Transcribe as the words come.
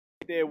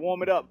there.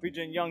 Warm It Up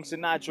featuring Young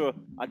Sinatra.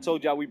 I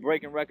told y'all we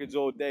breaking records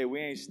all day. We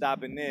ain't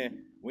stopping there.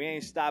 We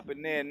ain't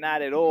stopping there,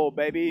 not at all,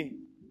 baby.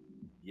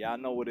 Yeah, I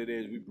know what it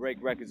is. We break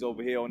records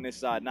over here on this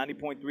side.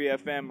 90.3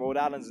 FM, Rhode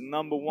Island's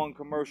 #1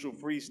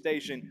 commercial-free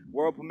station.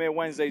 World premiere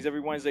Wednesdays, every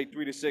Wednesday,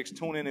 3 to 6.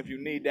 Tune in if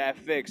you need that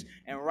fix.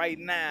 And right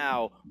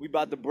now, we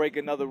about to break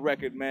another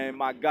record, man.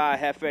 My guy,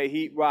 Hefe,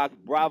 Heetroc,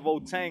 Bravo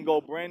Tango,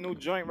 brand new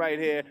joint right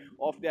here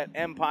off that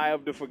Empire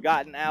of the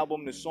Forgotten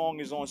album. The song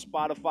is on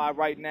Spotify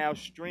right now.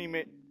 Stream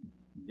it.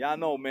 Y'all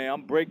know, man,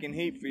 I'm breaking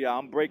heat for y'all.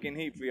 I'm breaking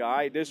heat for y'all, all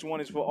right? This one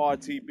is for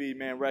RTB,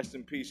 man. Rest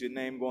in peace. Your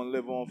name gonna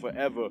live on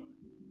forever.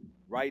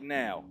 Right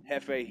now,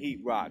 Hefe,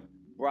 Heetroc,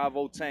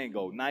 Bravo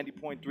Tango,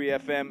 90.3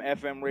 FM,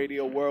 FM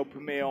radio, world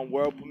premiere on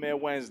World Premiere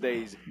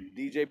Wednesdays.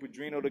 DJ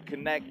Padrino to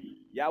connect.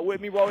 Y'all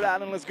with me, Rhode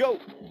Island? Let's go.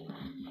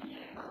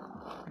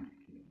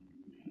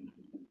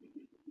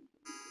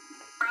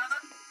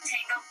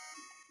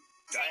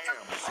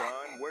 Damn,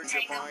 son, where'd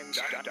you find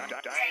that?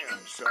 Damn,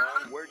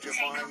 son, where'd you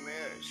find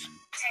this?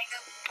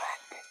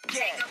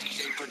 Yeah,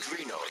 DJ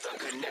Padrino, the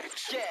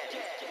Connect. Yeah.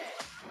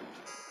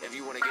 If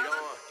you want to get on,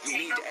 you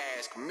need to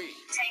ask me.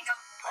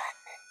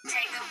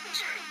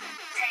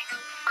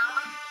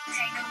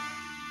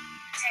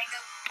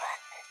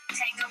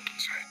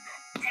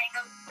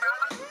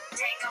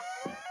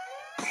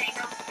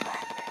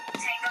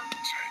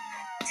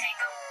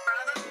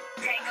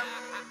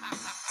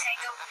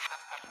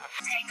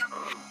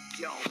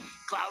 Yo,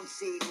 cloud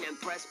seeding and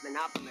pressman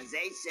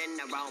optimization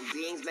around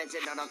beings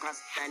mentioned all across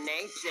the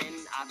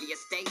nation.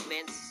 Obvious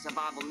statements,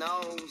 survival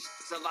knows,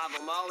 survival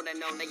mode,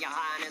 and only your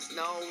highness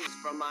knows.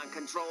 From mind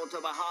control to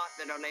a heart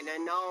that only they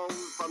know.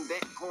 From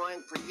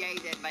Bitcoin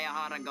created by a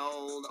heart of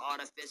gold,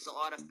 artificial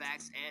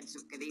artifacts and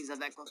suitcase of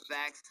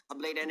Equifax. A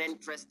bleeding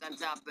interest on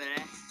top of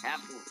that.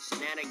 Apple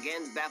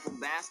shenanigans, baffled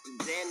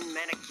bastards in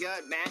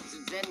manicured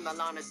mansions in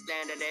Milana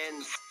standard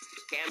ends.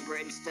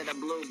 Cambridge to the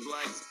blue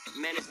bloods,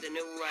 menace the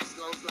new rush,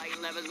 loans like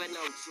levers with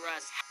no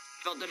trust.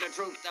 Filter the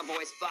truth, the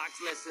voice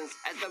box listens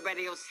as the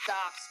radio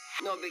stops.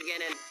 No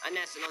beginning, a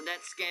national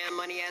debt scam,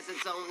 money has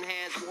its own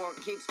hands. War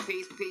keeps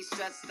peace, peace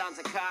shuts down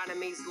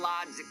economies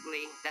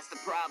logically. That's the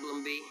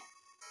problem, B.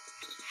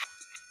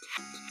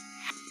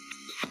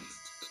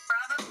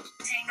 Bravo,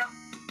 Tango,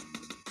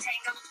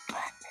 Tango,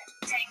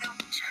 Tango,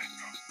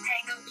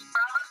 Tango,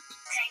 Bravo,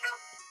 Tango,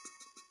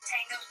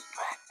 Tango,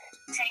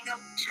 Tango,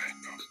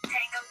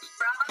 Tango,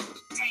 Bravo,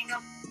 Tango,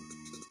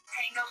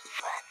 Tango,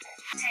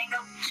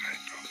 Tango,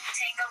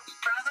 Tango,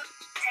 Bravo,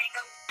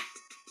 Tango,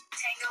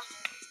 Tango.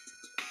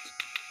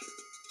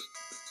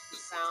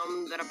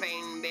 Sound of the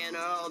pain being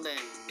hurled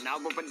in. Now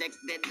we're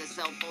predicted the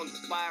cell phone's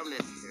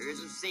wireless.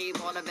 Tears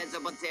receive all the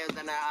visible tears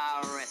in the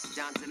IRS.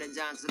 Johnson &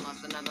 Johnson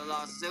lost another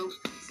lawsuit.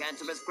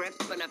 Cancerous grip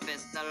and a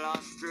fist that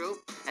lost true.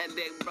 And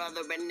Big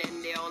Brother and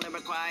India only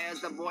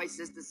requires the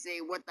voices to see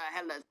what the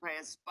hell has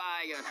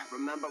transpired.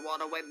 Remember all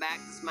the way back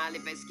to Smiley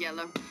Face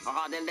Killer? Or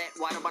how they lit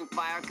water on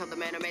fire, killed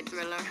the anime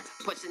thriller.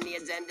 Pushing the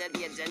agenda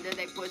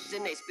they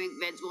pushing. They speak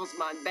visuals,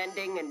 mind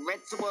bending, and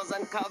rituals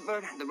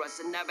uncovered. The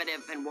Russian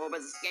narrative and war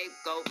as a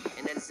scapegoat.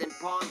 An innocent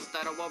pawn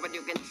start a war, but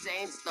you can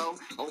change though.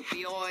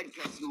 Opioid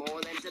kills more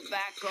than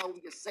tobacco.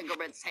 Your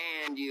cigarettes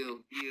hand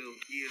you.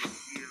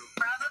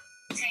 Bravo,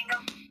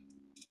 Tango.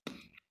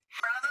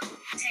 Bravo,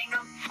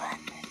 Tango,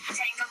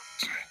 Tango,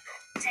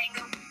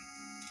 Tango,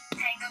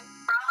 Tango,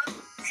 Bravo,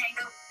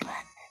 Tango,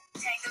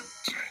 Tango,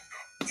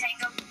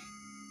 Tango,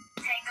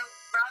 Tango,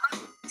 Bravo,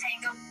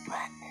 Tango,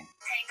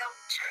 Tango,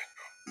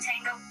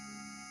 Tango,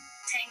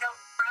 Tango,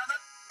 Bravo,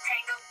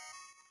 Tango,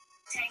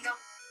 Tango,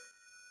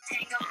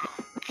 Tango.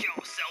 Yo,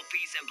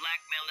 selfies and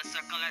blackmail the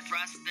circle of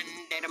trust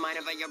and data mine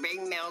over your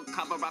big mail,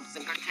 cover-ups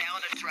and curtail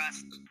the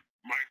trust.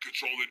 Mind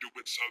control, they do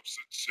with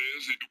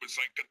substances, they do with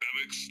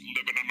psychedelics,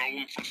 living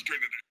alone,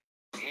 frustrated.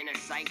 Inner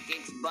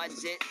psychic's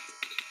budget.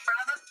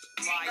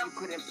 Why you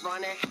couldn't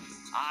front it?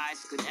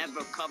 Eyes could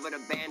ever cover the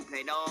band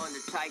paid on.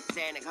 The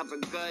Titanic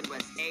hovered good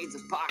when AIDS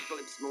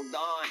apocalypse moved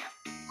on.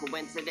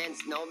 Coincidence,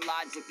 no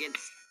logic,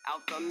 it's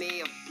alchemy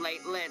of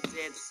platelets.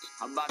 It's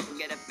about to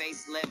get a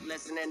facelift,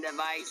 listening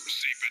device.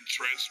 Receiving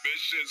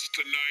transmissions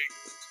tonight.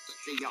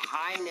 To your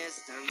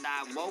highness, third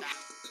eye woke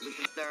with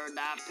the third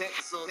eye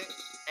pixel.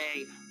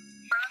 Hey.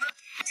 Bravo,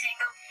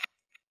 Tango,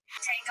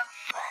 Tango,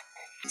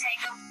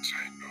 Tango,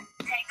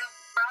 Tango,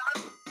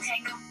 Bravo,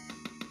 Tango,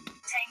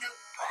 Tango,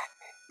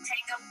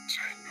 Tango,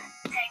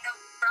 Tango,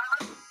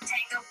 Bravo,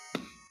 Tango,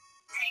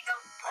 Tango,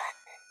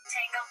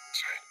 Tango,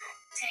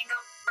 Tango,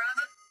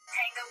 Bravo,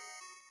 Tango,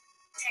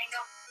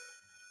 Tango,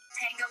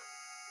 Tango.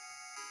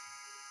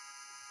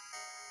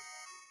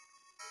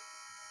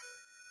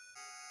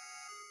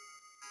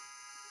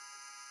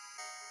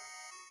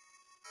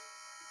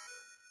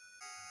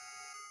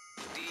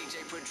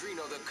 DJ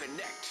Padrino, the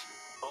Connect,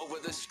 over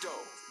the stove.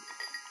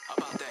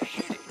 About to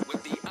hit it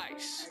with the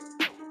ice.